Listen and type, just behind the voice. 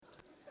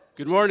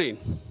Good morning.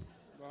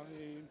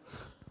 Morning.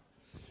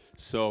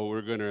 So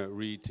we're going to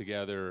read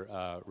together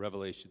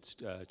Revelation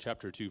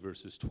chapter 2,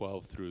 verses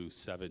 12 through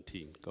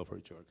 17. Go for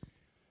it, Jorgen.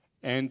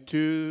 And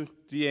to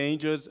the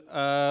angels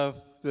of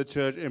the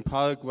church in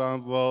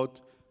Pergamum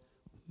wrote,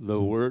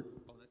 The word.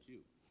 Oh, that's you.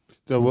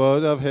 the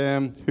word of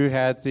him who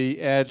has the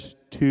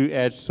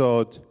two-edged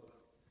sword.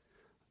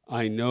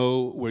 I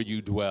know where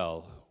you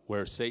dwell,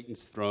 where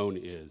Satan's throne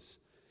is.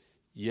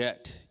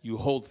 Yet you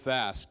hold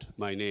fast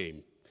my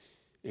name,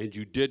 and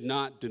you did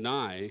not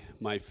deny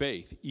my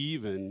faith,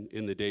 even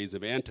in the days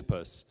of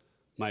Antipas,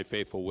 my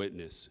faithful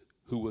witness,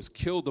 who was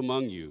killed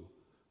among you,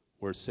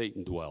 where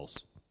Satan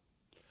dwells.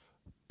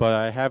 But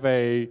I have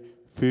a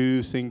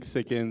few things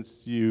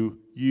against you.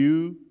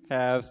 You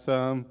have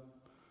some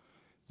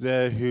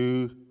there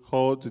who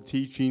hold the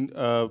teaching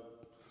of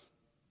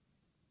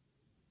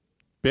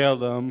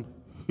Balaam,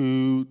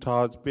 who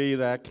taught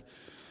Balak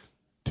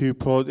to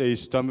put a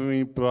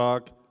stumbling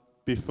block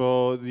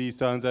before the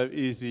sons of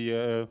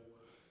Israel,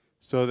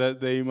 so that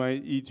they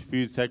might eat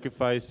food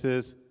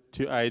sacrifices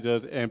to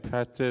idols and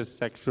practice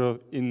sexual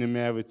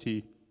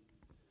immorality.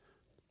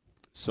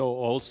 So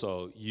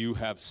also you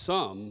have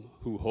some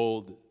who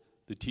hold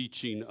the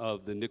teaching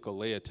of the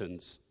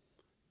Nicolaitans.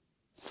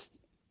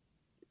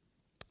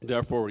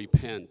 Therefore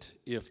repent,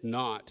 if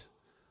not.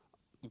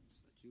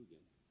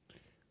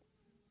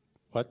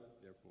 What?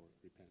 Therefore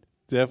repent.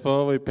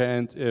 Therefore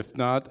repent, if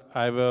not,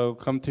 I will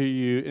come to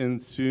you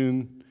and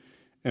soon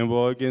and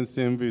war against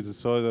him with the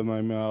sword of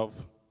my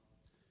mouth.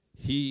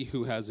 He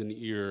who has an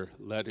ear,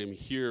 let him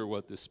hear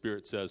what the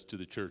Spirit says to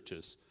the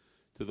churches.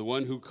 To the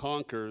one who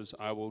conquers,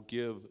 I will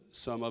give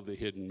some of the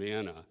hidden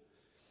manna,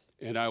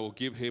 and I will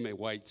give him a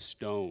white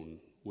stone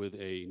with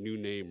a new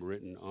name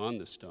written on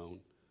the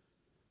stone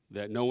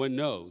that no one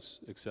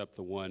knows except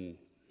the one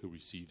who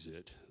receives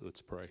it.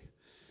 Let's pray.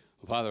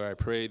 Father, I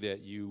pray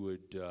that you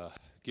would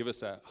give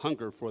us a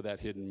hunger for that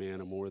hidden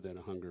manna more than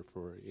a hunger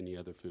for any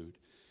other food.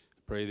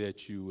 I pray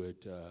that you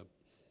would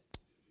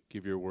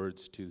give your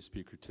words to the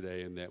speaker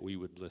today and that we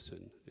would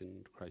listen.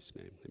 In Christ's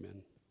name,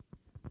 amen.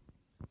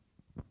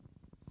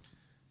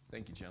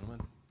 Thank you, gentlemen.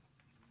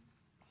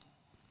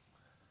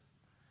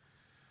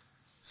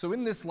 So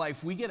in this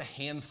life, we get a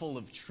handful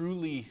of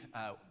truly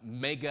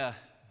mega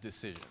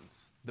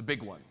decisions, the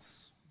big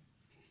ones.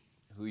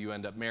 Who you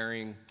end up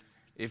marrying,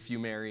 if you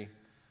marry,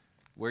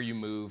 where you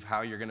move, how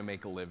you're going to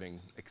make a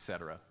living,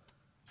 etc.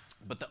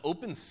 But the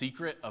open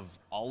secret of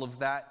all of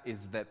that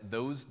is that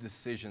those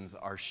decisions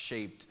are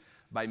shaped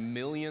by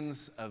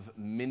millions of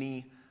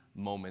mini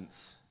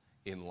moments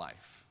in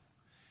life.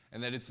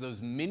 And that it's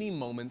those mini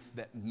moments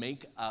that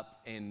make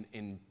up and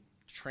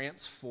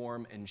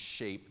transform and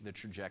shape the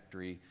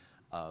trajectory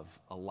of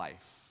a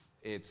life.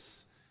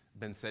 It's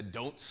been said,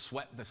 don't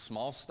sweat the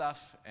small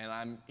stuff, and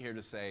I'm here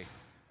to say,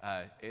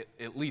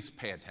 at least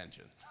pay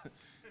attention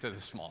to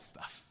the small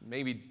stuff.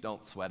 Maybe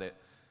don't sweat it,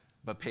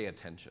 but pay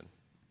attention.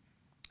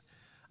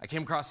 I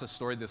came across a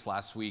story this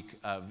last week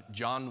of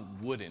John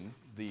Wooden,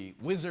 the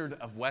Wizard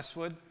of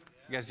Westwood.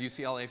 You guys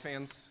UCLA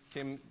fans,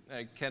 Ken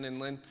and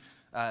Lynn?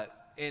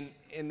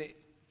 And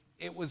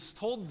it was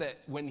told that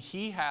when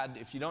he had,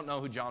 if you don't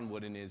know who John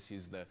Wooden is,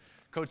 he's the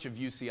coach of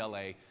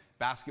UCLA,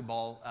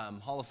 basketball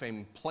Hall of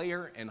Fame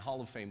player and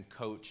Hall of Fame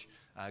coach,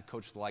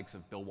 coached the likes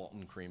of Bill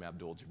Walton, Kareem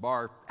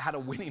Abdul-Jabbar, had a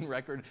winning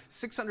record,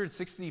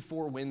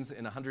 664 wins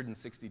and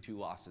 162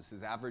 losses.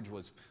 His average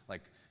was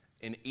like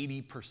an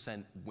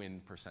 80%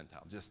 win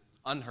percentile, just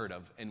unheard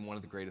of, and one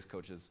of the greatest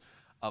coaches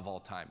of all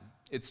time.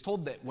 It's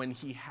told that when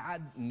he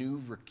had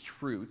new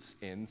recruits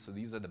in, so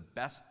these are the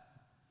best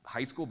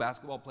high school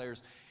basketball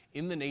players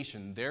in the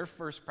nation, their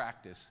first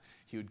practice,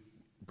 he would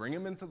bring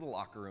them into the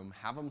locker room,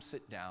 have them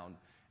sit down,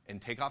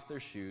 and take off their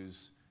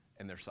shoes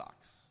and their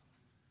socks.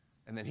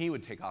 And then he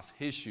would take off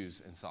his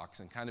shoes and socks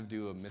and kind of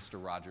do a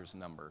Mr. Rogers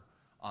number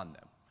on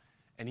them.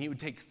 And he would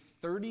take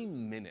 30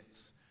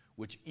 minutes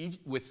with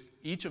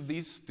each of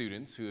these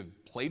students who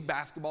have played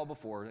basketball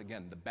before,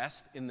 again, the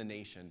best in the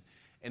nation,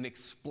 and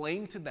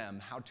explain to them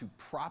how to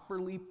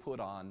properly put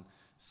on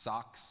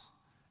socks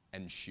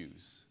and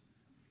shoes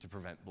to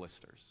prevent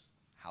blisters,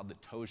 how the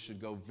toes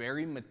should go,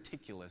 very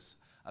meticulous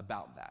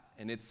about that.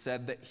 And it's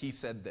said that he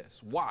said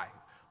this. Why?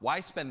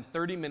 Why spend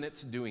 30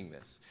 minutes doing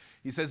this?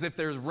 He says, if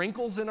there's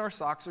wrinkles in our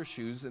socks or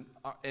shoes,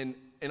 and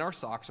in our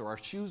socks or our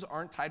shoes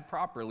aren't tied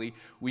properly,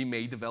 we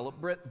may develop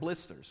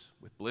blisters.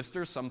 With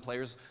blisters, some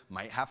players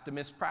might have to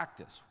miss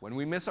practice. When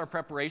we miss our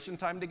preparation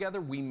time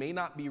together, we may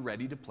not be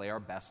ready to play our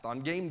best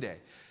on game day.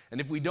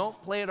 And if we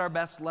don't play at our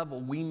best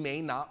level, we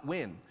may not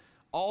win.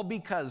 All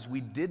because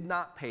we did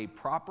not pay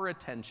proper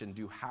attention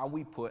to how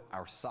we put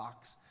our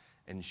socks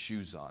and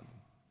shoes on.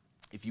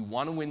 If you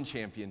want to win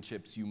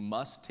championships, you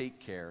must take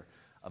care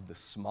of the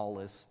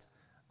smallest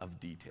of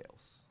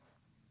details.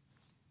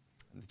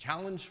 And the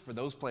challenge for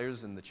those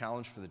players and the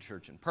challenge for the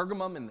church in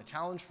Pergamum and the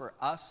challenge for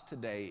us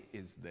today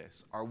is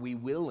this. Are we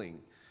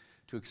willing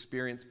to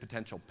experience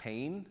potential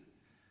pain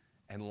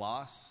and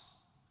loss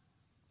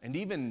and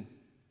even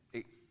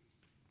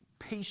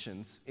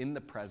patience in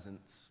the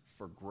presence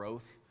for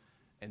growth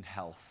and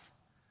health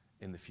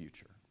in the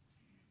future?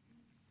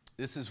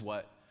 This is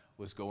what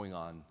was going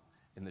on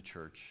in the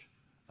church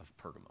of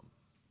Pergamum.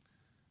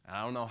 And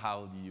I don't know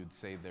how you'd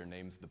say their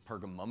names, the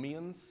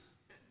Pergamumians.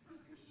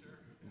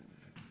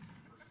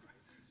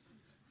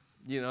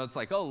 You know, it's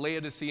like, oh,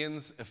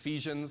 Laodiceans,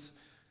 Ephesians.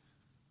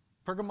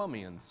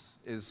 Pergamumians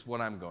is what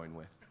I'm going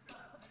with.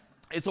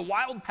 It's a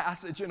wild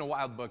passage in a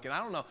wild book, and I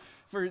don't know,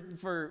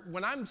 for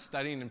when I'm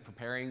studying and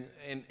preparing,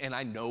 and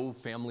I know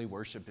family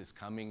worship is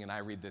coming, and I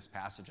read this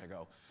passage, I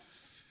go,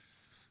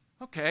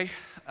 okay,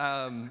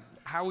 how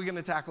are we going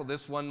to tackle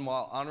this one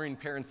while honoring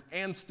parents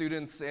and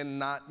students and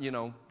not,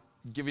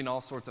 giving all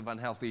sorts of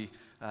unhealthy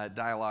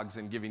dialogues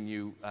and giving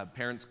you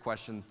parents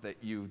questions that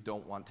you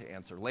don't want to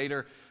answer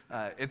later.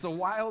 It's a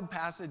wild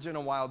passage in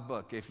a wild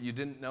book. If you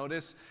didn't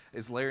notice,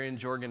 as Larry and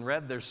Jorgen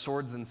read, there's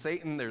swords in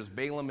Satan, there's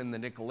Balaam in the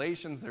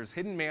Nicolaitans, there's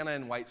hidden manna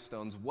and white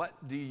stones. What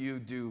do you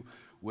do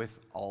with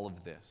all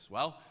of this?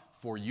 Well,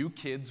 for you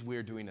kids,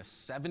 we're doing a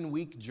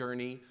 7-week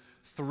journey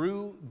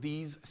through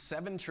these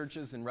 7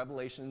 churches in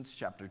Revelations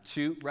chapter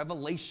 2.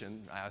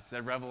 Revelation, I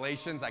said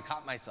Revelations, I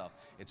caught myself.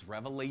 It's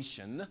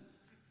Revelation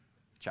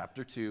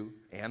chapter 2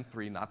 and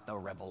 3, not the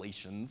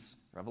Revelations.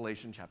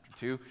 Revelation chapter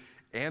 2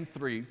 and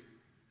 3.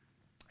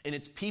 And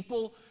it's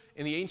people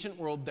in the ancient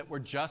world that were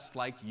just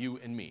like you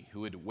and me,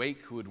 who would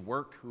wake, who would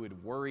work, who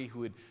would worry, who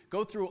would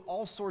go through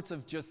all sorts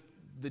of just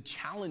the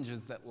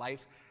challenges that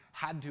life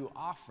had to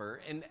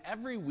offer. And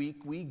every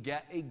week we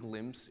get a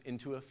glimpse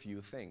into a few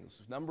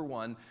things. Number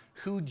one,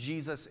 who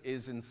Jesus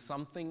is and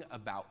something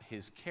about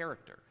his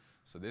character.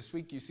 So this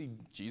week you see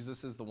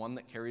Jesus is the one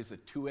that carries a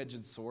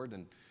 2-edged sword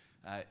and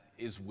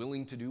is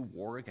willing to do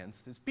war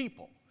against his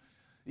people.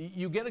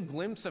 You get a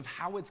glimpse of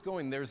how it's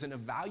going. There's an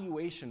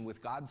evaluation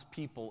with God's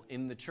people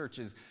in the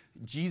churches.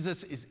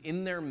 Jesus is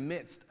in their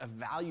midst,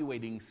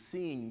 evaluating,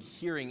 seeing,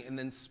 hearing, and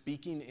then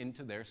speaking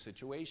into their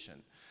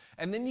situation.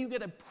 And then you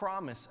get a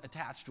promise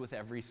attached with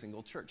every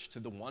single church to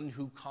the one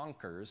who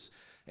conquers.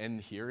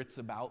 And here it's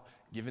about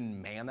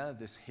given manna,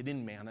 this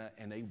hidden manna,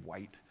 and a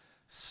white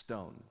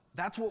stone.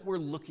 That's what we're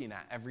looking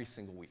at every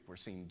single week. We're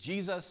seeing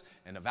Jesus,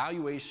 an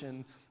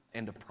evaluation,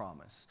 and a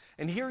promise.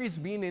 And here he's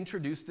being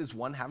introduced as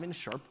one having a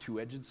sharp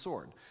 2-edged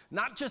sword.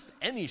 Not just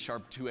any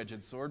sharp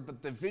 2-edged sword,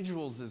 but the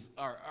visuals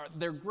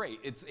they're great.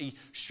 It's a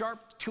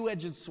sharp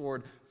 2-edged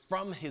sword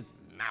from his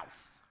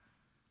mouth.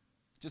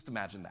 Just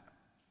imagine that.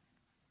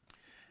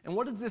 And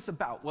what is this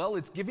about? Well,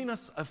 it's giving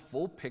us a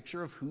full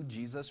picture of who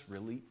Jesus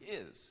really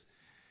is.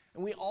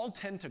 And we all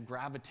tend to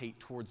gravitate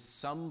towards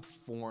some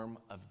form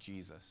of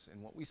Jesus.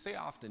 And what we say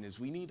often is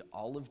we need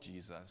all of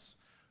Jesus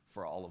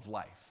for all of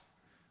life.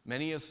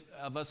 Many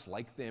of us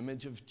like the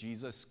image of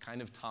Jesus,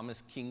 kind of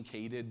Thomas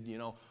Kincaided,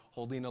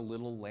 holding a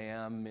little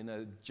lamb in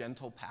a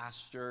gentle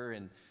pasture.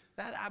 And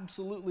that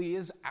absolutely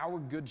is our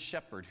good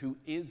shepherd, who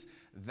is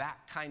that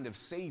kind of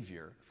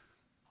Savior.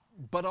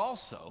 But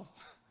also,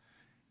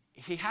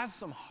 he has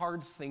some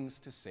hard things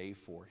to say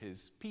for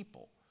his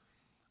people.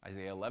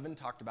 Isaiah 11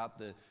 talked about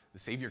the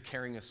Savior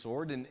carrying a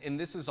sword, and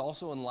this is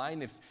also in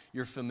line, if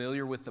you're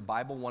familiar with the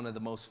Bible, one of the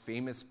most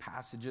famous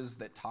passages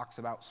that talks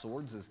about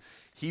swords is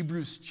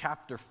Hebrews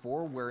chapter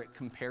 4, where it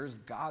compares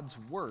God's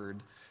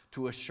word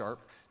to a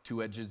sharp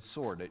 2-edged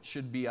sword. It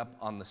should be up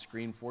on the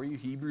screen for you.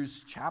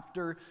 Hebrews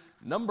chapter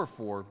number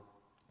 4,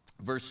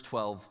 verse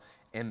 12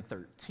 and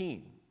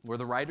 13, where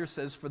the writer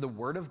says, "For the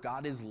word of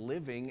God is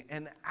living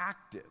and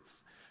active,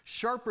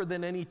 sharper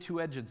than any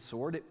 2-edged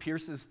sword. It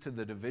pierces to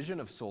the division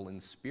of soul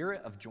and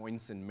spirit, of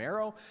joints and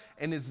marrow,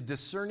 and is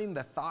discerning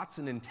the thoughts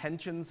and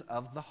intentions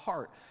of the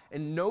heart.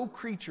 And no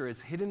creature is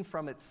hidden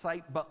from its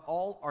sight, but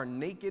all are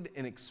naked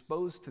and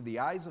exposed to the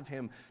eyes of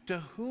him to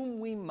whom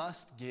we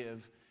must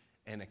give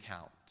an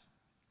account."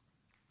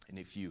 And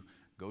if you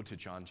go to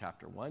John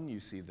chapter 1, you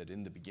see that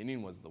in the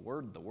beginning was the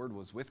Word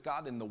was with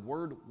God, and the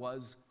Word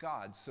was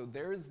God. So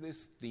there's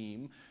this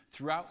theme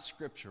throughout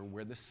Scripture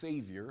where the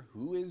Savior,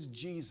 who is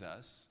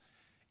Jesus,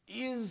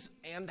 is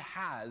and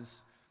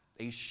has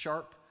a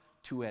sharp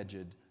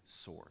 2-edged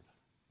sword.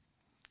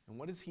 And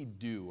what does he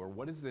do, or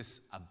what is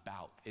this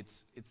about?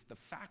 It's the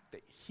fact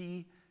that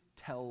he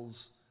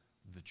tells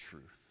the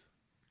truth.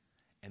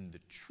 And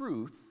the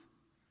truth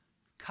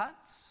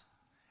cuts,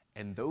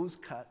 and those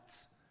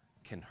cuts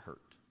can hurt.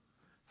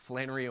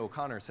 Flannery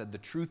O'Connor said, "The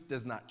truth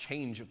does not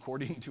change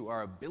according to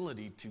our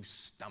ability to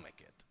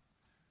stomach it."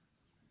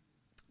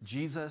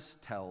 Jesus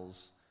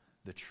tells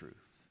the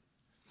truth.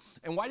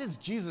 And why does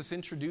Jesus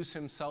introduce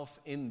himself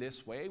in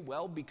this way?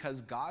 Well,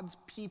 because God's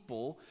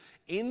people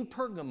in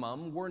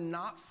Pergamum were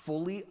not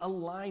fully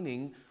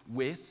aligning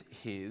with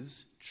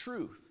his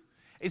truth.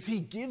 As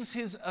he gives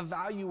his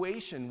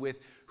evaluation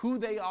with who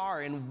they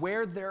are and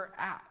where they're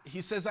at,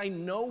 he says, "I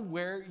know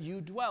where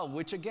you dwell,"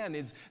 which again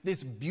is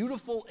this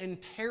beautiful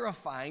and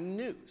terrifying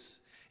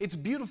news. It's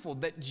beautiful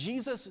that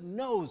Jesus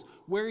knows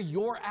where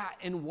you're at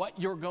and what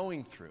you're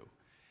going through.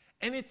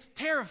 And it's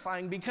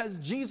terrifying because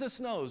Jesus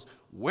knows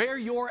where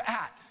you're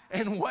at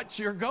and what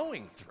you're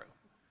going through.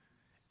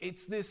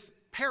 It's this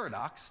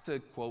paradox, to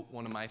quote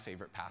one of my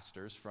favorite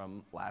pastors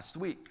from last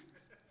week.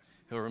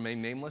 He'll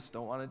remain nameless,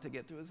 don't want it to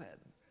get to his head.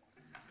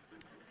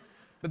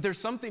 But there's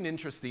something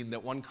interesting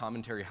that one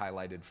commentary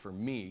highlighted for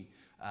me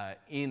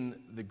in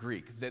the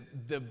Greek, that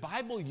the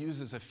Bible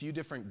uses a few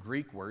different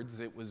Greek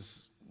words.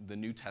 The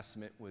New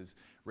Testament was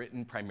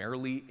written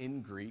primarily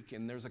in Greek,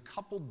 and there's a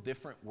couple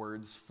different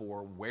words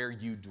for where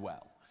you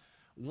dwell.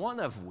 One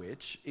of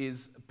which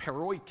is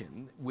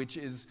paroikin, which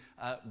is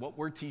what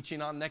we're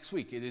teaching on next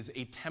week. It is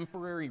a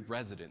temporary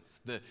residence.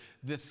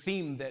 The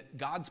theme that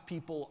God's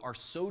people are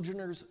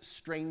sojourners,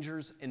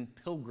 strangers, and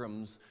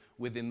pilgrims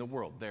within the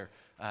world.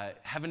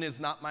 Heaven is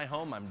not my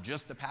home, I'm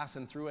just a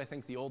passing through, I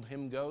think the old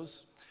hymn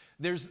goes.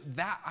 There's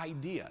that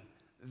idea.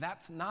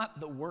 That's not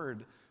the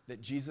word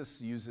that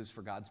Jesus uses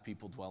for God's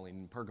people dwelling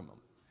in Pergamum.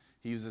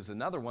 He uses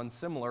another one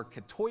similar,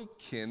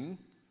 katoikin.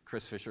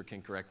 Chris Fisher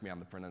can correct me on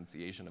the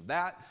pronunciation of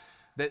that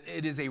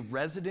it is a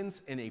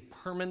residence in a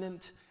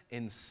permanent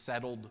and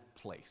settled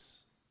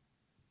place.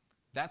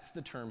 That's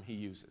the term he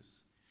uses.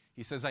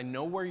 He says, I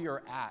know where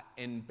you're at,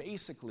 and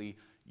basically,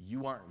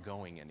 you aren't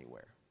going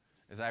anywhere.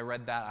 As I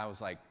read that, I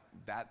was like,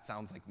 that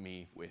sounds like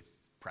me with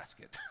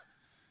Prescott.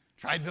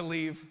 Tried to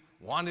leave,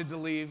 wanted to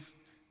leave,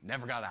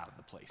 never got out of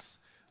the place.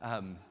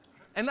 And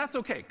that's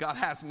okay. God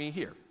has me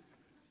here.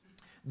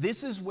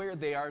 This is where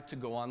they are to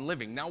go on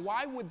living. Now,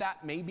 why would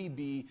that maybe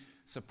be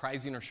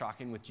surprising or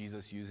shocking with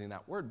Jesus using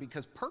that word?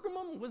 Because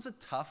Pergamum was a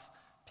tough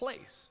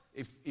place.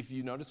 If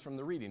you notice from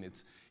the reading,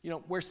 it's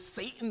where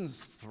Satan's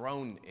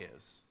throne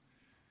is.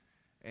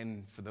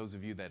 And for those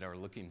of you that are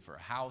looking for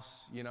a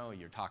house,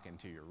 you're talking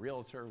to your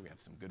realtor. We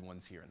have some good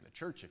ones here in the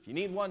church if you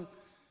need one.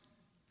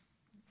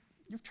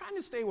 You're trying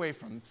to stay away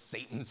from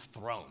Satan's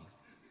throne,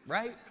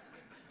 right?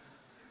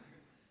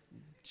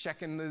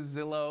 Checking the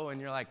Zillow,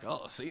 and you're like,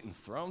 oh, Satan's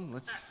throne?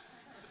 Let's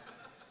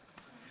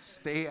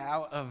stay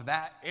out of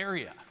that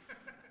area.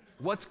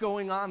 What's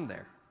going on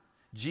there?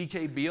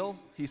 G.K. Beale,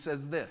 he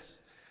says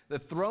this: the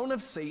throne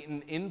of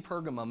Satan in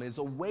Pergamum is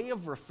a way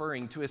of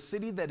referring to a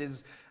city that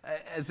is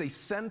as a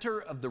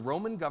center of the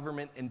Roman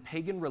government and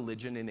pagan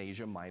religion in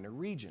Asia Minor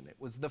region. It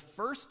was the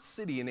first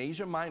city in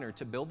Asia Minor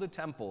to build a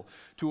temple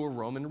to a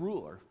Roman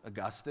ruler,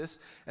 Augustus,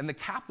 and the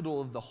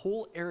capital of the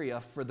whole area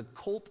for the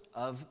cult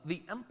of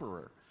the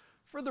emperor.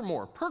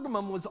 Furthermore,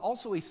 Pergamum was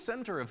also a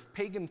center of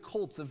pagan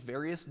cults of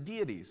various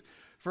deities.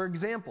 For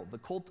example, the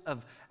cult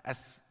of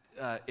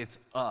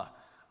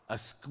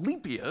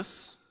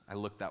Asclepius, I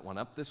looked that one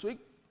up this week.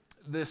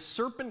 The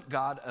serpent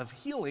god of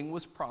healing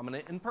was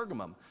prominent in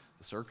Pergamum.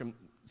 The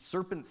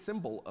serpent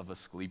symbol of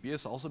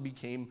Asclepius also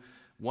became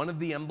one of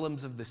the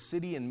emblems of the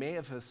city and may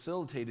have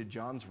facilitated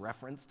John's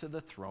reference to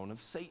the throne of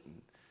Satan.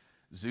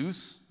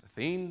 Zeus,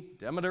 Athene,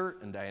 Demeter,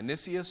 and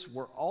Dionysus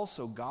were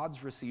also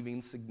gods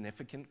receiving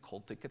significant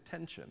cultic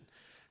attention.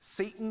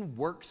 Satan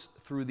works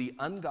through the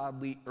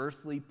ungodly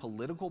earthly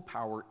political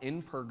power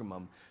in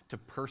Pergamum to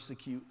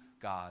persecute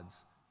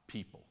God's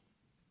people.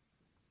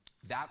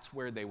 That's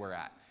where they were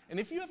at. And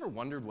if you ever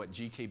wondered what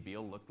G.K.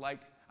 Beale looked like,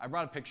 I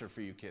brought a picture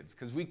for you kids,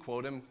 because we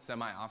quote him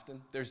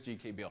semi-often. There's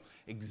G.K. Beale.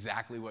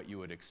 Exactly what you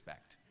would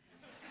expect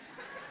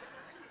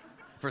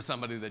for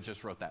somebody that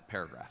just wrote that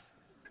paragraph.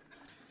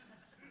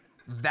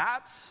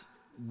 That's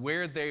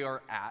where they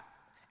are at,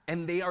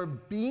 and they are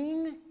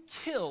being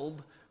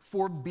killed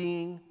for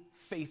being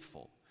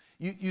faithful.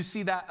 You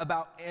see that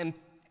about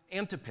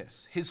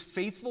Antipas, his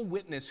faithful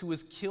witness who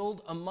was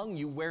killed among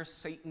you where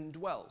Satan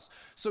dwells.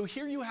 So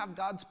here you have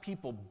God's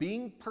people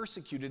being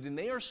persecuted, and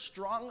they are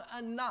strong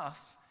enough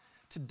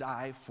to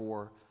die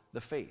for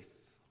the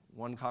faith.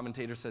 One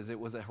commentator says it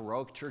was a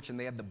heroic church, and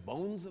they had the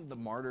bones of the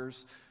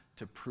martyrs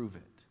to prove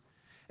it.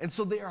 And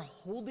so they are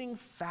holding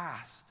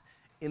fast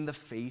in the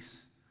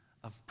face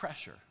of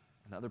pressure.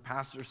 Another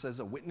pastor says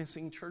a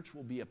witnessing church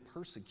will be a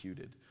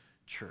persecuted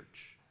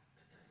church.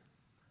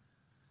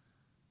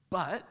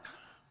 But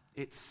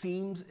it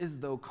seems as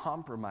though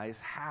compromise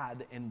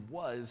had and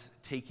was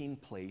taking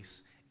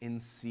place in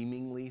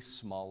seemingly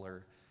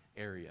smaller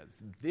areas.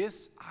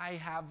 This I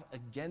have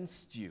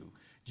against you,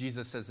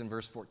 Jesus says in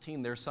verse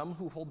 14. There are some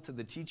who hold to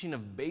the teaching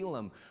of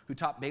Balaam, who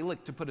taught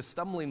Balak to put a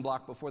stumbling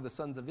block before the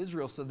sons of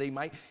Israel so they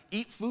might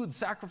eat food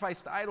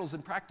sacrificed to idols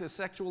and practice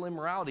sexual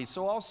immorality.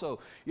 So also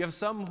you have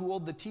some who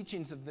hold the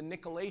teachings of the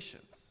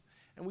Nicolaitans.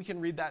 And we can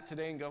read that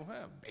today and go,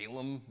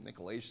 Balaam,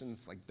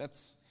 Nicolaitans, like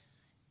that's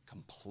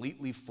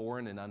completely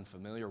foreign and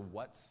unfamiliar.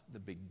 What's the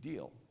big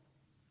deal?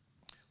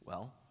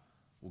 Well,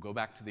 we'll go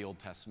back to the Old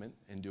Testament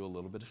and do a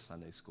little bit of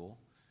Sunday school.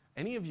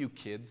 Any of you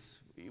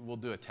kids, we'll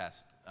do a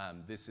test.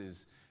 This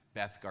is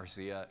Beth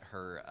Garcia.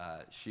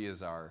 She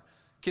is our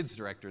kids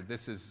director.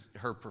 This is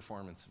her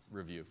performance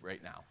review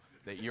right now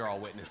that you're all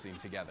witnessing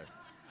together.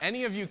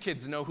 Any of you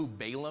kids know who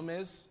Balaam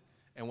is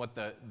and what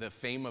the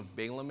fame of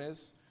Balaam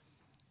is?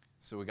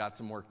 So we got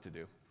some work to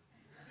do.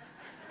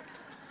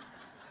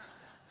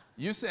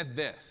 You said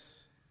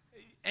this.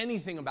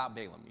 Anything about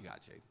Balaam you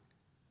got, Jake?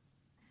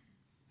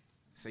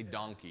 Say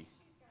donkey.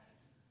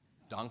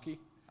 Donkey?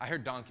 I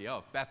heard donkey.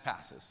 Oh, Beth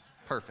passes.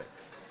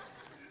 Perfect.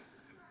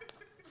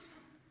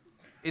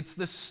 It's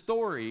the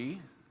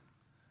story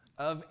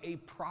of a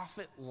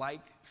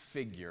prophet-like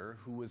figure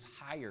who was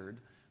hired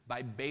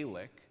by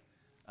Balak,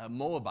 a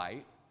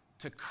Moabite,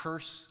 to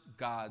curse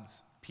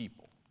God's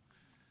people.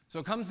 So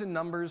it comes in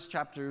Numbers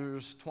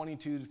chapters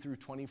 22 through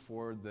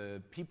 24.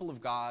 The people of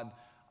God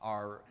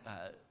are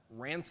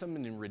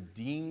ransomed and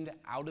redeemed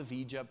out of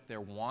Egypt.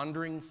 They're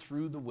wandering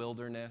through the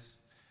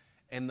wilderness,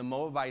 and the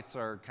Moabites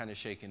are kind of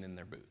shaking in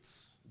their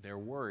boots. They're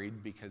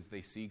worried because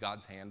they see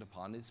God's hand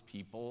upon his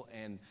people,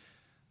 and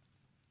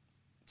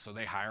so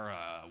they hire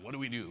what do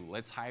we do?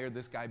 Let's hire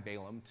this guy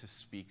Balaam to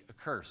speak a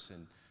curse.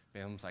 And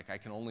Balaam's like, I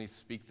can only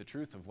speak the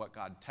truth of what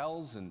God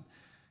tells, and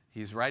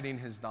he's riding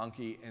his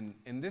donkey.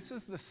 And this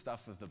is the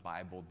stuff of the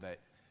Bible that,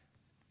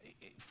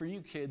 for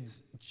you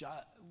kids,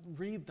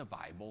 read the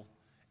Bible.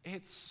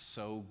 It's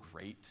so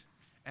great.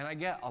 And I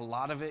get a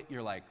lot of it,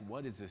 you're like,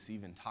 what is this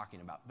even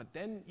talking about? But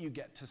then you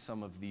get to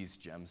some of these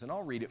gems, and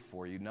I'll read it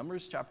for you.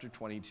 Numbers chapter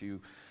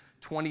 22,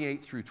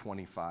 28 through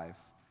 25.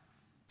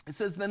 It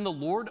says, then the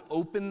Lord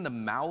opened the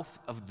mouth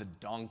of the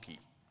donkey.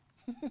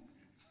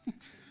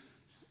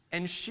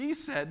 And she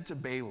said to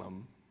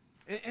Balaam,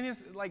 and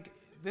it's like,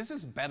 this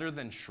is better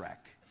than Shrek.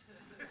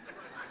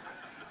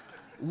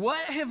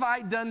 What have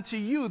I done to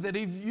you that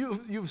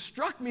you've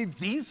struck me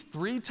these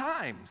 3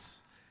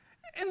 times?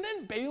 And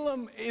then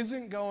Balaam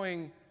isn't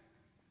going,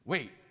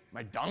 wait,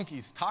 my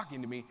donkey's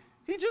talking to me.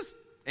 He just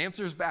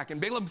answers back. And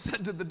Balaam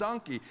said to the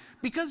donkey,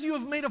 because you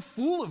have made a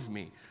fool of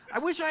me. I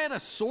wish I had a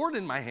sword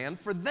in my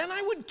hand, for then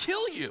I would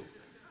kill you.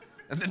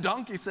 And the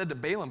donkey said to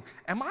Balaam,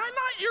 am I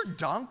not your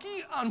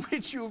donkey on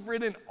which you have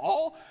ridden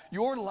all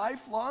your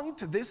life long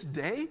to this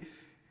day?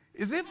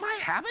 Is it my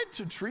habit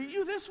to treat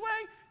you this way?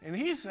 And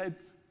he said,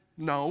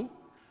 no.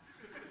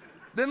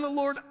 Then the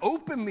Lord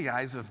opened the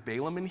eyes of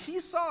Balaam, and he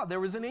saw there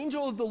was an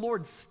angel of the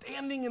Lord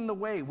standing in the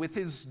way with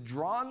his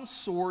drawn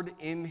sword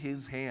in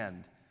his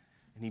hand.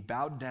 And he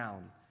bowed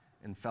down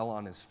and fell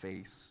on his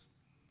face.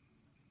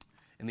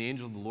 And the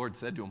angel of the Lord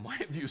said to him, why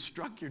have you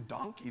struck your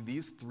donkey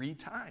these 3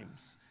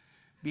 times?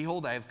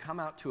 Behold, I have come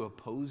out to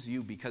oppose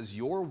you because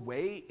your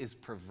way is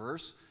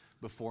perverse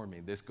before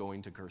me, this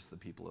going to curse the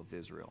people of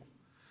Israel.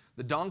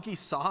 The donkey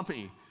saw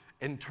me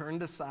and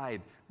turned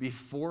aside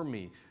before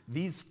me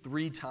these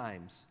 3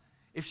 times.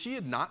 If she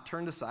had not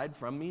turned aside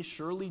from me,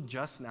 surely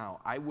just now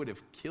I would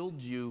have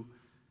killed you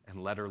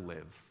and let her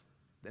live.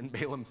 Then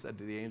Balaam said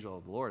to the angel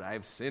of the Lord, I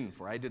have sinned,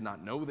 for I did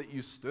not know that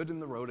you stood in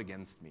the road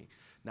against me.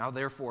 Now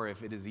therefore,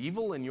 if it is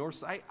evil in your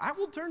sight, I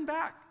will turn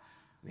back.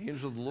 The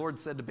angel of the Lord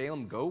said to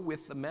Balaam, go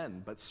with the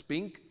men, but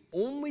speak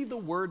only the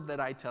word that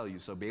I tell you.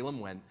 So Balaam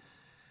went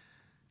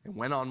and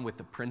went on with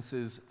the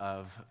princes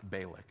of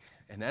Balak.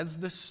 And as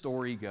the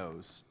story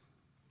goes,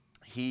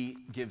 he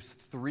gives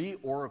 3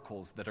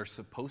 oracles that are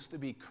supposed to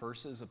be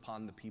curses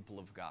upon the people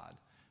of God,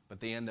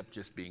 but they end up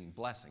just being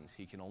blessings.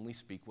 He can only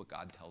speak what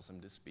God tells him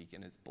to speak,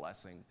 and it's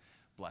blessing,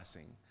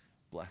 blessing,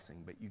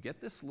 blessing. But you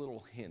get this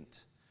little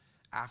hint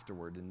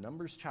afterward in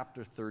Numbers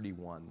chapter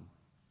 31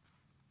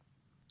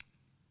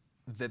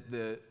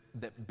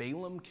 that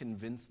Balaam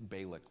convinced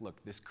Balak,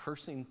 look, this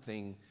cursing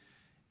thing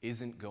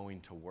isn't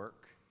going to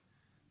work,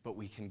 but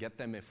we can get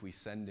them if we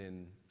send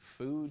in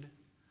food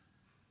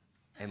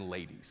and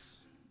ladies.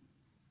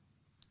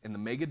 And the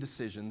mega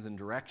decisions and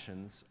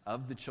directions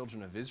of the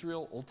children of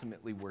Israel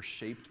ultimately were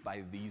shaped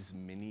by these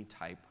mini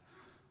type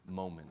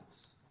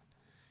moments.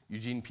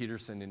 Eugene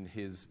Peterson, in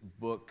his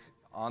book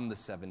on the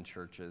 7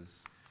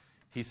 churches,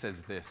 he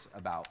says this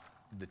about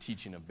the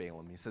teaching of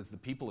Balaam. He says, the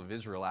people of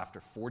Israel, after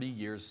 40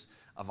 years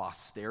of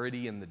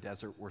austerity in the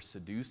desert, were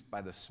seduced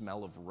by the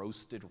smell of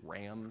roasted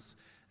rams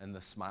and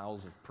the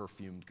smiles of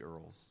perfumed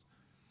girls.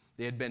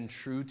 They had been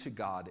true to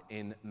God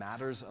in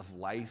matters of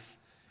life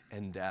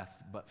and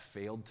death, but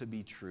failed to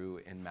be true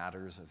in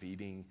matters of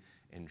eating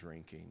and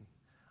drinking.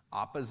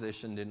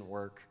 Opposition didn't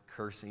work,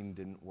 cursing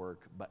didn't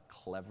work, but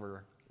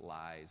clever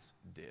lies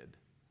did.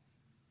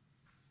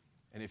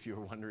 And if you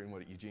were wondering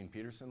what Eugene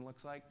Peterson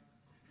looks like,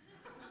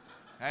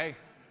 hey,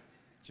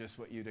 just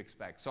what you'd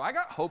expect. So I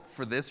got hope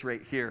for this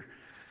right here,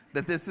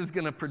 that this is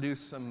going to produce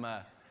some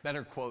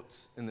better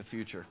quotes in the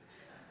future.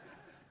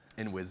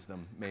 In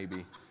wisdom,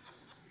 maybe.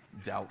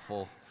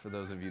 Doubtful for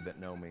those of you that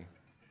know me.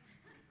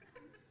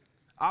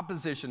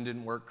 Opposition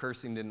didn't work,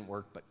 cursing didn't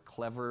work, but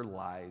clever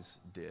lies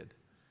did.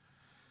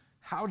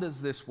 How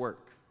does this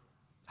work?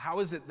 How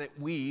is it that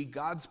we,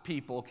 God's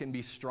people, can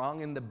be strong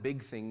in the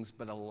big things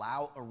but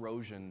allow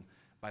erosion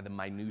by the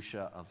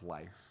minutia of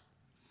life?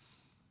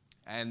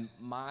 And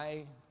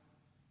my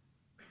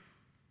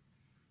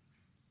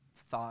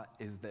thought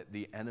is that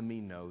the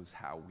enemy knows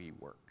how we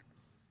work.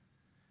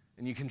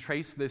 And you can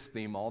trace this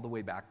theme all the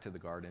way back to the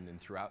garden and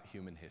throughout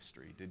human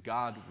history. Did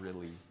God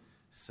really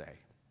say?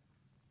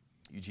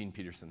 Eugene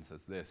Peterson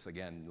says this,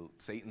 again,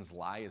 Satan's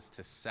lie is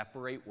to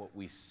separate what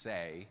we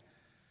say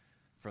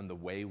from the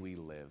way we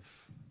live,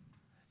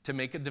 to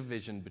make a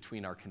division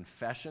between our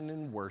confession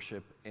and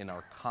worship and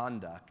our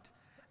conduct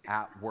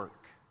at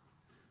work.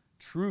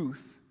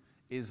 Truth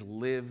is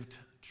lived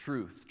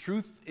truth.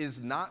 Truth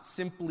is not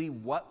simply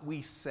what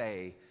we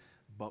say,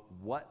 but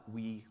what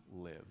we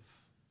live.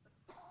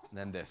 And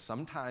then this,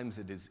 sometimes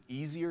it is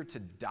easier to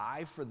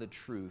die for the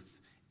truth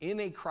in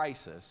a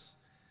crisis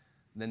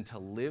than to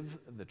live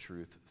the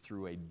truth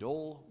through a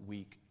dull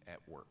week at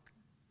work.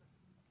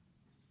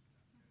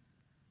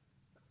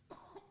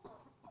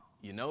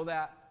 You know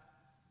that,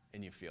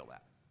 and you feel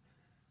that.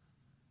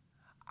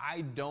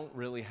 I don't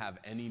really have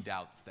any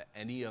doubts that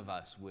any of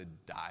us would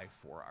die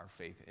for our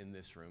faith in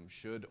this room,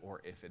 should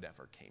or if it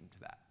ever came to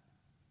that.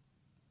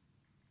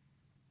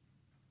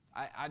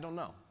 I don't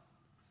know.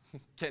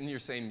 Ken, you're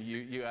saying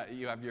you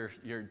have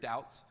your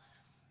doubts?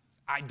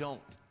 I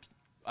don't,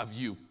 of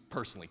you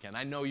personally, Ken.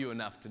 I know you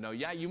enough to know,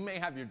 yeah, you may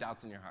have your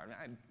doubts in your heart.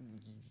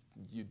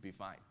 You'd be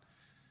fine.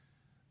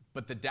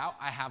 But the doubt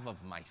I have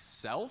of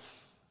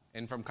myself,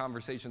 and from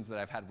conversations that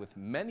I've had with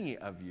many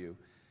of you,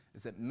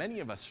 is that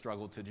many of us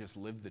struggle to just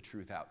live the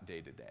truth out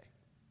day to day.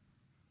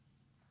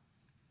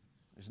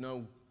 There's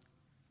no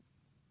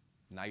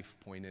knife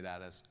pointed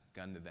at us,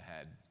 gun to the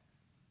head.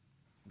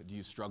 But do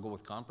you struggle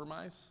with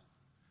compromise?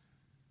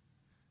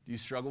 Do you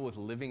struggle with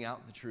living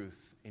out the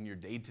truth in your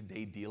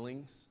day-to-day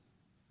dealings?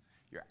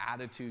 Your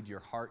attitude,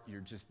 your heart,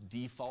 your just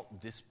default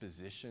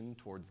disposition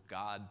towards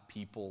God,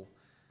 people,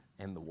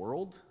 and the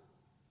world?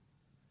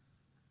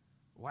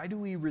 Why do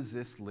we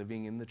resist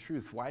living in the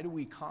truth? Why do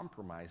we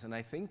compromise? And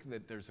I think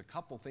that there's a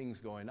couple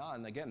things going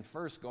on. Again,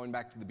 first, going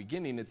back to the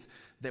beginning, it's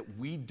that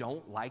we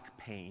don't like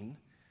pain,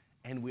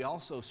 and we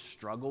also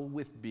struggle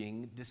with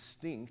being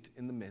distinct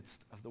in the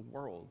midst of the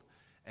world.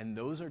 And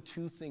those are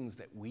two things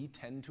that we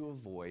tend to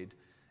avoid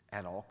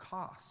at all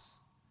costs.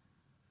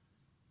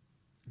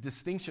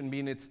 Distinction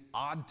being it's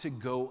odd to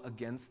go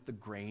against the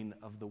grain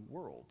of the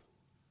world.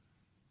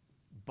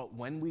 But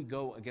when we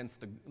go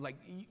against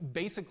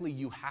basically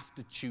you have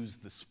to choose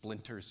the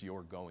splinters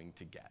you're going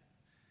to get.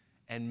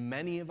 And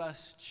many of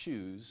us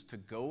choose to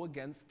go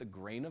against the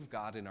grain of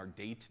God in our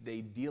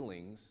day-to-day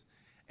dealings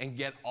and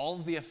get all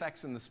of the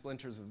effects and the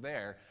splinters of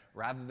there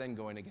rather than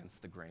going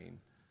against the grain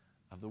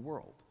of the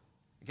world.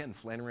 Again,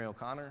 Flannery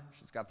O'Connor,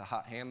 she's got the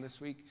hot hand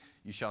this week.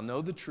 You shall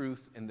know the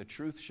truth, and the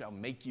truth shall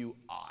make you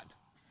odd.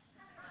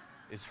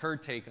 Is her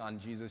take on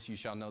Jesus. You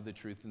shall know the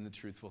truth, and the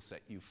truth will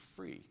set you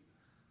free.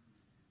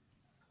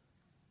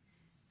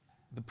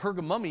 The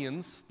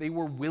Pergamumians, they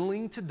were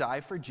willing to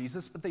die for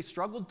Jesus, but they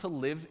struggled to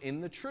live in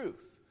the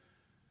truth.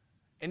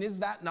 And is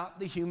that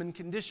not the human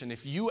condition?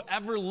 If you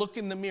ever look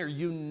in the mirror,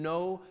 you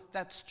know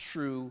that's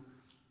true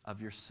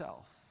of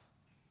yourself.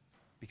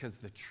 Because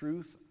the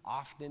truth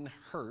often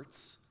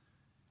hurts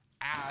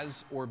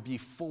as or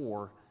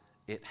before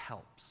it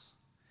helps.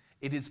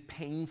 It is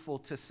painful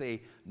to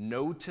say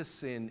no to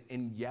sin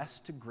and yes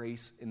to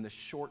grace in the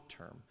short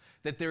term.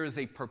 That there is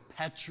a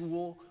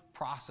perpetual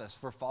process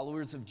for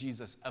followers of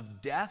Jesus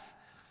of death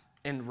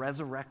and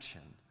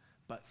resurrection.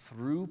 But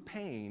through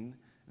pain,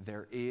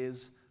 there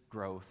is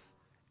growth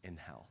in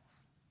health.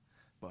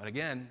 But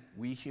again,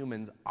 we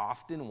humans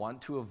often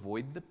want to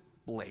avoid the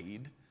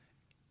blade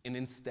and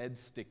instead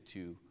stick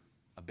to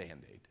a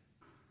Band-Aid.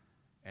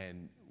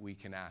 And we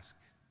can ask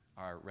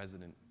our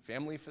resident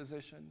family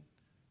physician,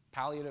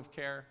 palliative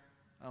care.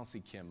 I don't see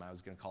Kim. I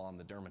was going to call on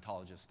the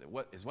dermatologist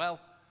as well.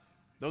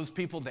 Those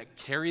people that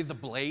carry the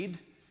blade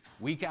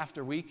week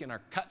after week and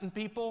are cutting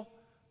people.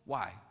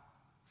 Why?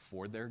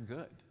 For their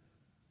good.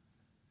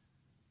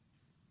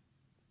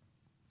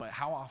 But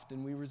how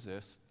often we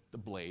resist the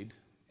blade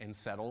and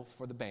settle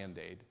for the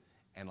Band-Aid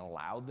and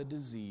allow the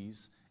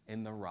disease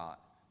and the rot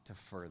to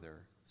further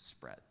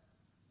spread.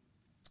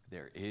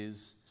 There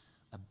is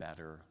a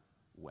better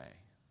way.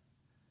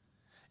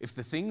 If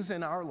the things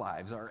in our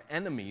lives are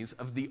enemies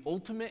of the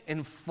ultimate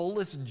and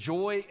fullest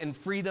joy and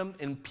freedom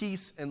and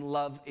peace and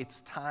love,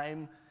 it's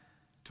time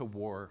to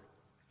war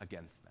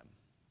against them.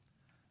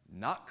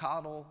 Not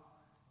coddle,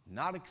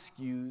 not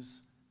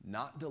excuse,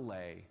 not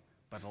delay,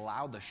 but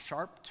allow the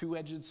sharp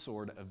two-edged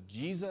sword of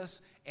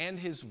Jesus and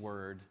his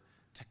word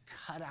to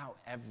cut out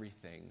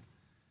everything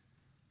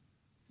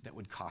that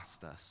would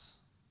cost us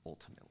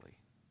ultimately.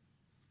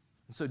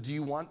 So do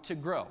you want to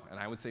grow? And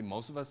I would say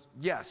most of us,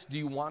 yes. Do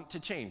you want to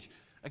change?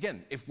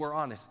 Again, if we're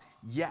honest,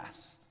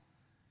 yes.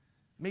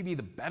 Maybe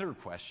the better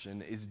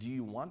question is, do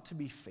you want to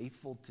be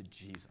faithful to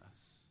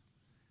Jesus?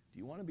 Do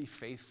you want to be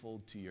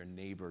faithful to your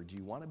neighbor? Do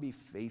you want to be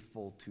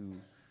faithful to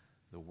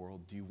the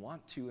world? Do you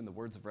want to, in the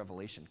words of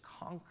Revelation,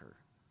 conquer?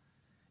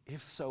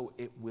 If so,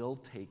 it will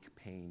take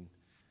pain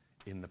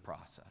in the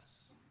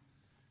process.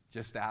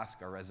 Just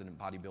ask our resident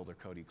bodybuilder,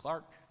 Cody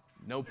Clark.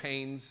 No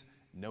pains,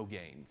 no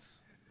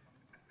gains.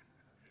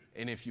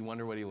 And if you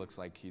wonder what he looks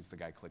like, he's the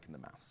guy clicking the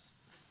mouse.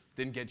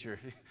 Didn't get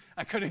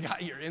I could have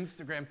got your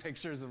Instagram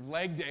pictures of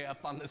leg day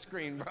up on the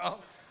screen, bro.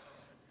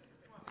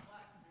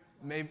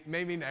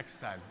 Maybe next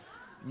time.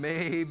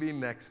 Maybe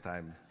next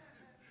time.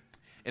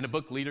 In a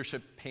book,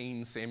 Leadership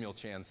Pain, Samuel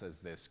Chan says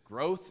this: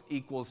 growth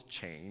equals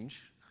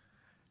change,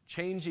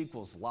 change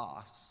equals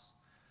loss,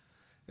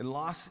 and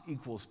loss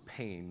equals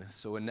pain,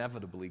 so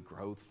inevitably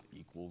growth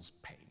equals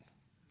pain.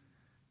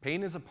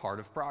 Pain is a part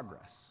of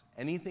progress.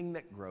 Anything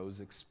that grows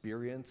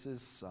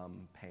experiences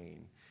some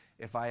pain.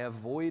 If I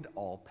avoid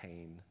all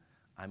pain,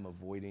 I'm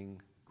avoiding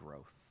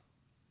growth.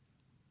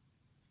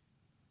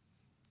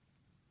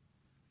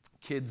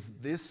 Kids,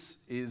 this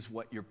is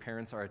what your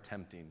parents are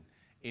attempting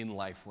in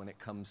life when it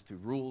comes to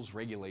rules,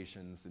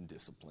 regulations, and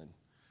discipline.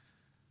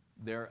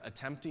 They're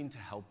attempting to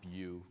help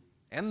you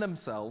and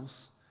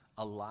themselves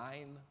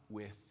align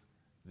with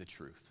the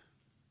truth.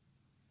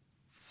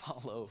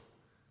 Follow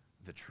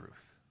the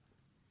truth.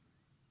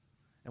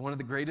 And one of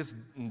the greatest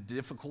and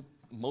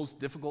most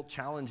difficult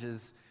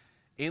challenges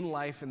in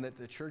life and that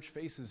the church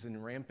faces and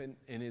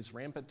is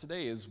rampant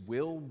today is,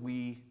 will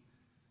we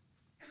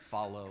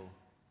follow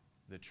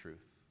the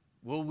truth?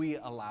 Will we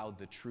allow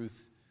the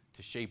truth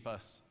to shape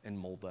us and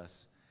mold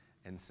us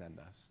and send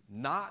us?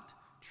 Not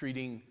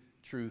treating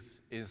truth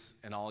as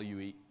an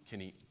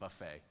all-you-can-eat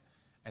buffet,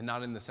 and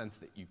not in the sense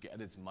that you get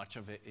as much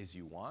of it as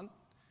you want,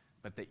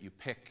 but that you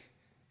pick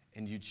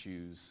and you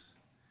choose,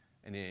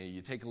 and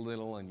you take a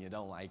little and you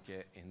don't like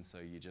it, and so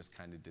you just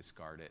kind of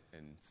discard it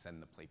and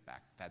send the plate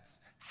back.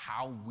 That's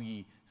how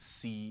we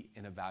see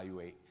and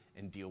evaluate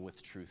and deal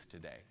with truth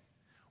today.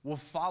 We'll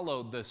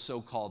follow the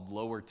so-called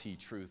lower T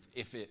truth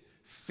if it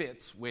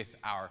fits with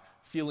our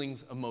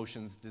feelings,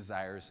 emotions,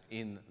 desires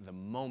in the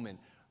moment,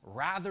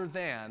 rather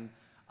than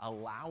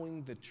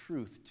allowing the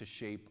truth to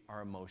shape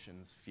our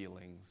emotions,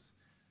 feelings,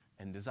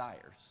 and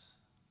desires.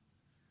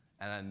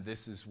 And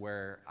this is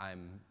where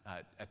I'm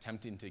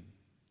attempting to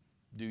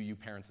do you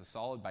parents a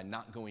solid by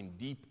not going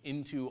deep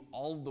into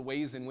all the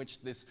ways in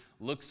which this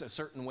looks a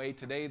certain way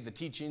today. The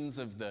teachings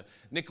of the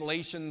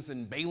Nicolaitans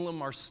and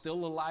Balaam are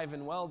still alive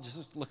and well.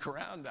 Just look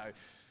around. I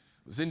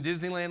was in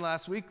Disneyland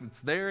last week. It's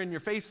there in your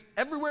face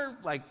everywhere.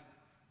 Like,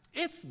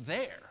 it's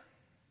there.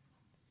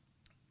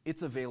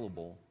 It's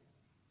available.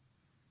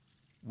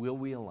 Will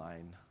we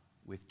align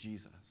with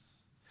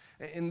Jesus?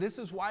 And this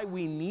is why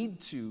we need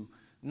to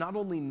not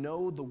only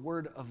know the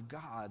Word of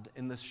God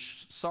and the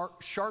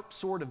sharp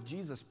sword of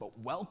Jesus, but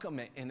welcome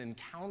it and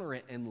encounter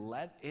it and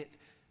let it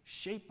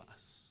shape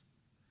us.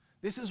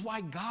 This is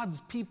why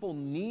God's people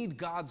need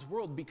God's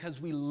world,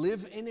 because we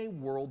live in a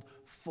world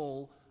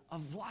full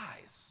of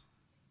lies.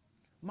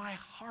 My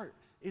heart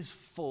is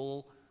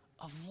full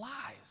of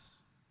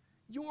lies.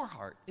 Your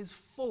heart is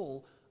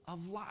full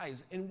of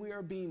lies, and we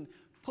are being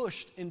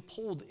pushed and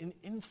pulled and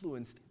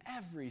influenced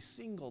every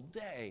single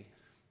day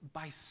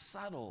by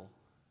subtle,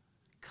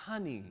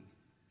 cunning,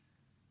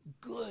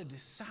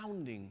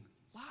 good-sounding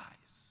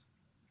lies.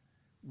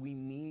 We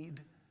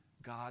need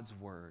God's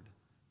word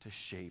to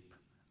shape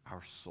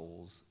our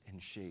souls and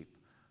shape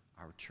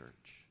our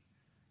church.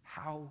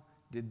 How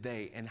did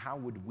they and how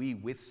would we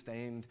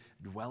withstand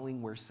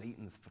dwelling where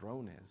Satan's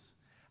throne is?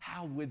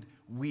 How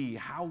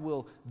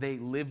will they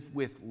live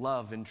with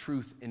love and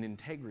truth and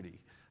integrity?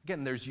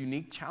 Again, there's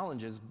unique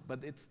challenges,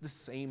 but it's the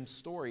same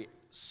story.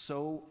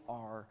 So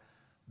are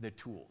the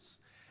tools.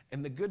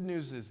 And the good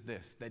news is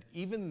this, that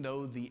even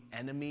though the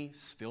enemy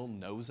still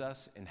knows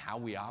us and how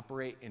we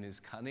operate and is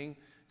cunning,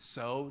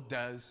 so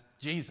does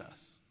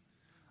Jesus.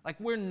 Like,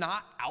 we're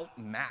not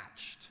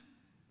outmatched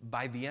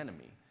by the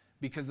enemy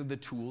because of the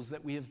tools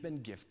that we have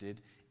been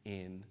gifted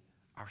in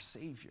our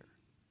Savior.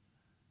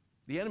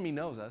 The enemy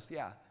knows us,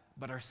 yeah,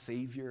 but our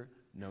Savior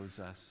knows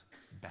us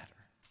better.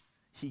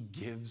 He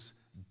gives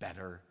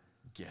better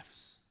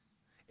gifts.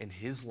 And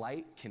his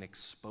light can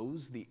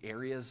expose the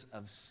areas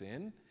of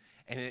sin.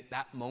 And at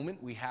that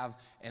moment, we have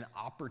an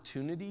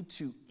opportunity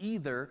to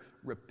either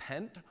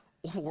repent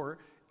or,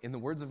 in the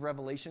words of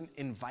Revelation,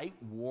 invite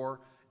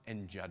war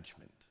and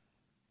judgment.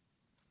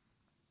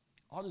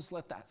 I'll just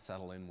let that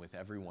settle in with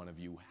every one of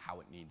you how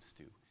it needs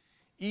to.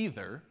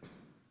 Either,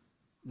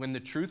 when the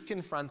truth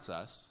confronts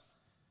us,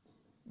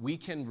 we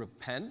can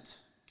repent,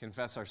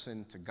 confess our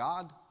sin to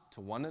God,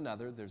 to one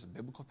another. There's a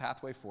biblical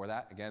pathway for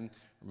that. Again,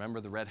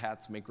 remember the red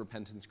hats, make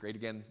repentance great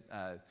again.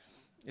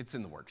 It's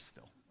in the works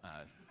still.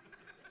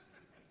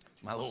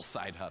 My little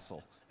side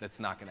hustle, that's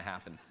not going to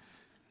happen.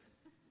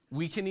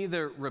 We can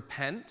either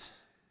repent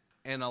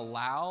and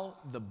allow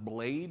the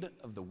blade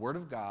of the Word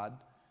of God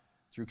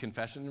through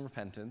confession and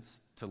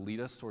repentance to lead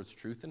us towards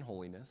truth and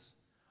holiness,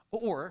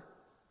 or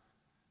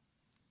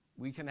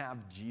we can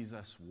have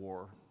Jesus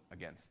war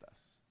against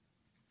us.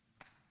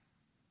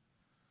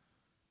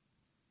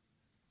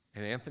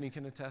 And Anthony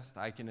can attest,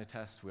 I can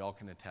attest, we all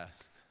can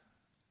attest,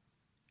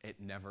 it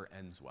never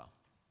ends well.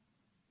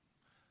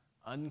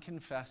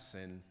 Unconfessed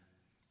sin,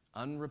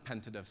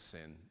 unrepented of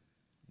sin,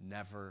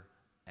 never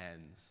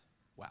ends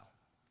well.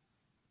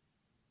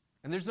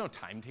 And there's no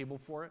timetable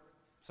for it.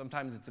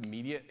 Sometimes it's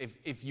immediate.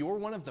 If you're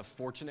one of the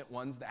fortunate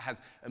ones that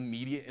has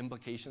immediate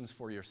implications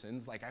for your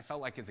sins, like I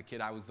felt like as a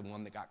kid I was the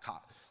one that got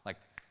caught like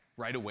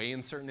right away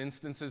in certain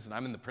instances, and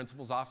I'm in the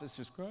principal's office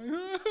just crying,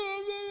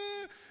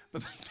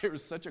 but like, there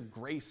was such a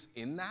grace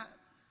in that.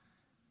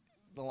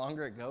 The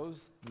longer it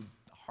goes, the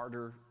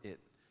harder it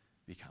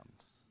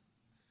becomes.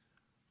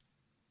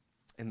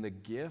 And the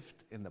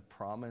gift and the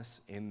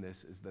promise in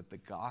this is that the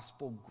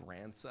gospel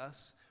grants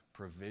us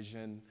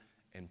provision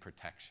and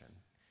protection.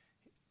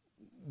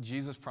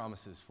 Jesus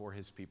promises for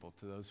his people,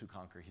 to those who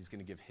conquer, he's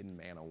going to give hidden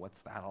manna. What's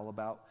that all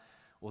about?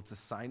 Well, it's a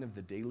sign of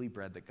the daily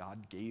bread that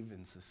God gave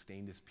and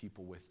sustained his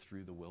people with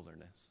through the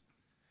wilderness.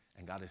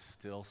 And God is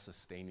still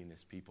sustaining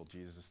his people.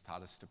 Jesus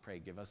taught us to pray,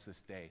 give us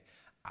this day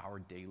our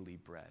daily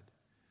bread.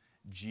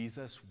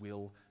 Jesus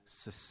will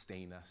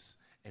sustain us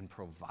and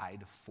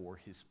provide for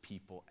his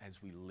people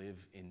as we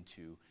live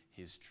into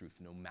his truth,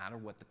 no matter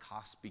what the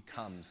cost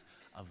becomes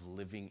of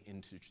living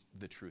into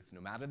the truth. No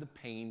matter the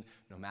pain,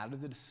 no matter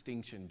the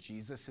distinction,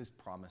 Jesus has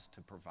promised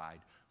to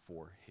provide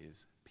for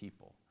his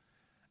people.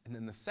 And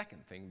then the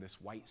second thing,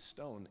 this white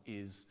stone,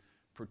 is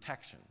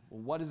protection.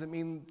 Well, what does it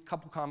mean? A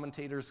couple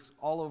commentators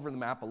all over the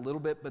map a little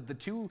bit, but the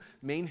two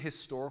main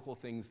historical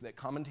things that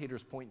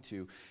commentators point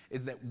to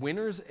is that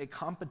winners at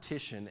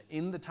competition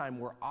in the time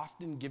were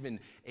often given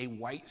a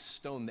white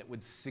stone that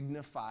would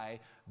signify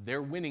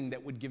their winning,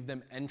 that would give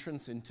them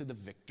entrance into the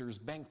victor's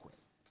banquet.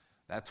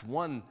 That's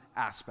one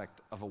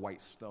aspect of a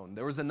white stone.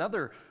 There was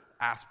another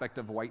aspect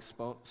of a white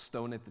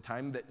stone at the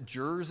time, that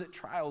jurors at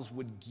trials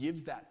would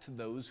give that to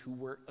those who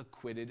were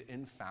acquitted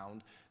and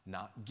found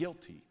not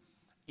guilty.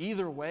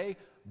 Either way,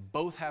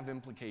 both have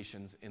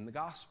implications in the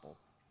gospel.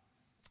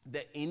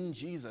 That in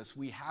Jesus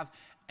we have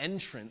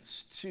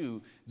entrance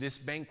to this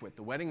banquet,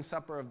 the wedding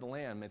supper of the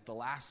Lamb, at the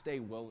last day,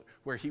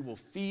 where he will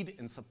feed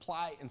and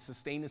supply and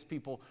sustain his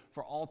people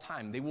for all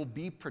time. They will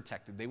be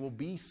protected. They will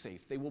be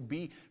safe. They will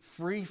be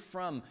free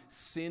from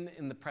sin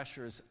and the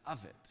pressures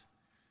of it.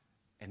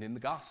 And in the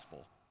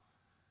gospel,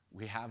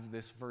 we have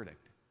this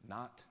verdict,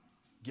 not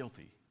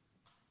guilty,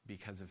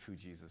 because of who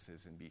Jesus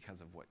is and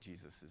because of what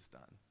Jesus has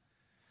done.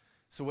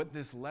 So what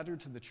this letter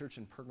to the church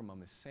in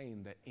Pergamum is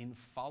saying, that in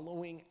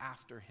following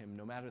after him,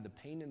 no matter the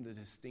pain and the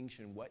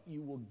distinction, what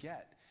you will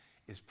get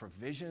is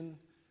provision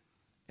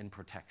and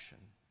protection.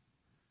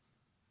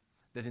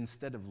 That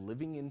instead of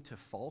living into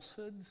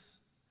falsehoods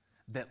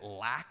that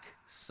lack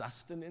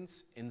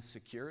sustenance and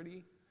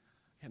security,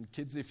 and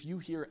kids, if you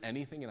hear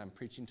anything, and I'm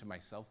preaching to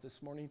myself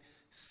this morning,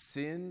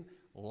 sin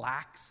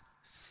lacks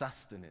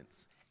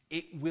sustenance.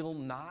 It will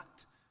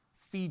not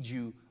feed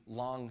you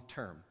long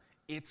term.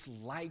 It's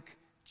like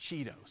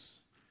Cheetos.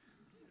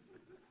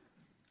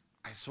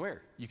 I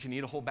swear, you can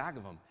eat a whole bag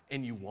of them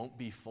and you won't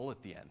be full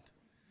at the end.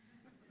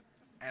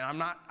 And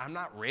I'm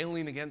not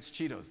railing against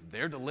Cheetos.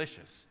 They're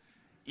delicious.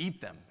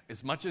 Eat them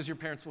as much as your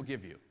parents will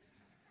give you.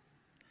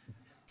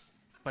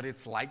 But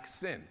it's like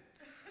sin.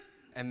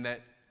 And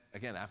that,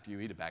 again, after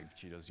you eat a bag of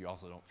Cheetos, you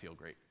also don't feel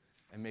great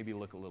and maybe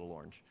look a little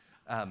orange.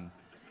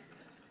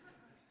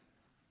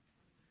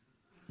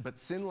 But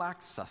sin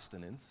lacks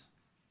sustenance,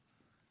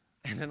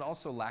 and it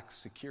also lacks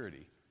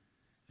security.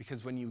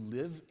 Because when you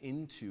live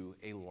into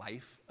a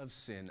life of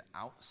sin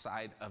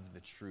outside of the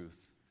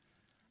truth,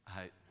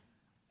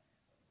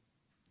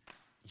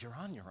 you're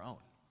on your own.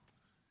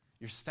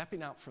 You're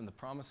stepping out from the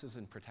promises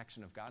and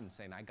protection of God and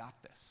saying, I got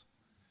this.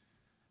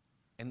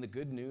 And the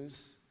good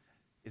news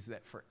is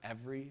that for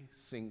every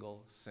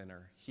single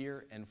sinner,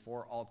 here and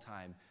for all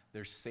time,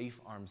 there's safe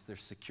arms,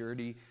 there's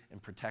security and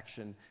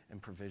protection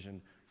and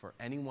provision for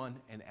anyone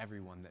and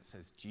everyone that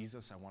says,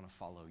 Jesus, I want to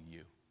follow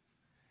you.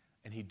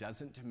 And he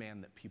doesn't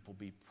demand that people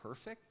be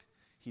perfect.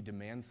 He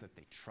demands that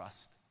they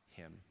trust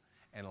him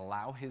and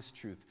allow his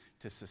truth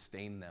to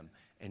sustain them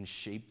and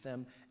shape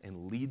them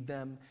and lead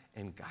them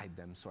and guide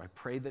them. So I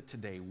pray that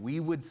today we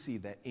would see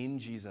that in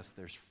Jesus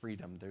there's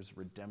freedom, there's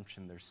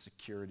redemption, there's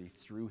security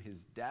through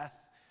his death,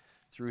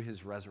 through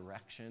his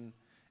resurrection,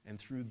 and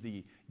through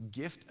the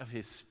gift of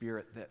his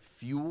Spirit that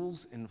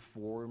fuels and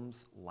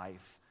forms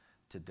life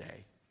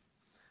today.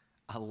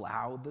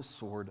 Allow the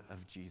sword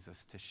of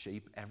Jesus to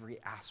shape every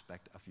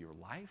aspect of your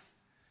life.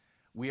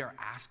 We are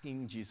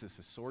asking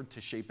Jesus' sword to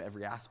shape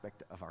every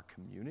aspect of our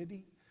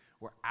community.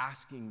 We're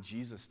asking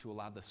Jesus to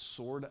allow the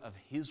sword of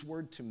his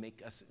word to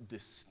make us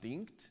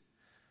distinct,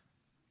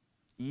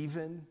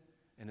 even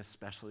and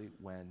especially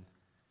when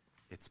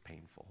it's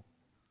painful.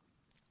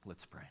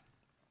 Let's pray.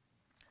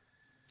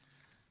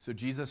 So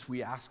Jesus,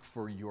 we ask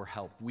for your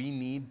help. We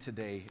need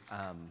today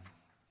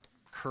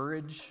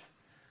courage.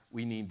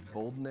 We need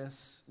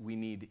boldness. We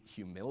need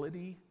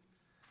humility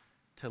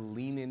to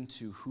lean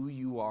into who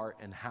you are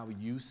and how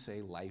you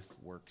say life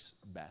works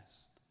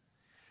best.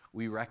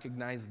 We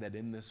recognize that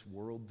in this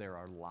world there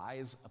are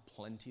lies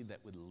aplenty that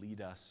would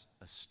lead us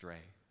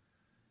astray.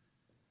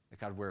 That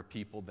God, we're a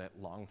people that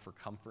long for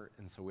comfort,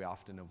 and so we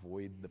often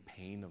avoid the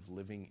pain of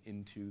living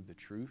into the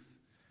truth.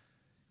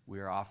 We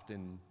are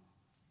often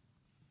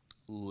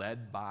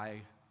led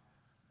by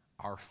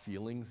our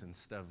feelings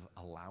instead of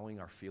allowing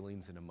our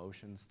feelings and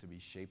emotions to be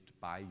shaped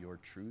by your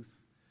truth.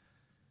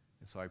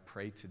 And so I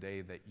pray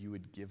today that you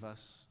would give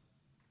us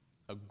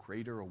a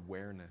greater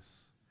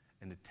awareness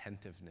and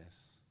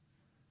attentiveness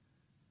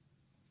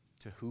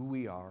to who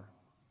we are,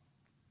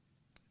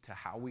 to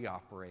how we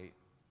operate,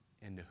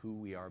 and to who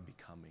we are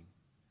becoming.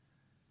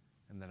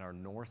 And that our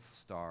North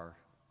Star,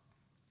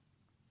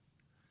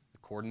 the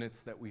coordinates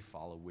that we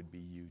follow, would be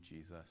you,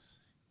 Jesus,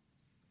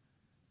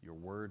 your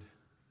word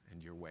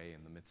and your way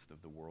in the midst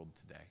of the world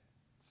today.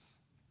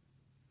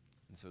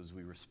 And so as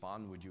we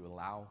respond, would you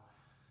allow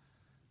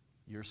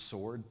your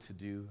sword to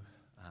do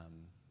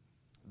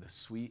the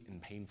sweet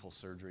and painful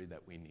surgery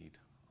that we need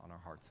on our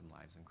hearts and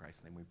lives? In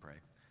Christ's name we pray.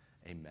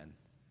 Amen.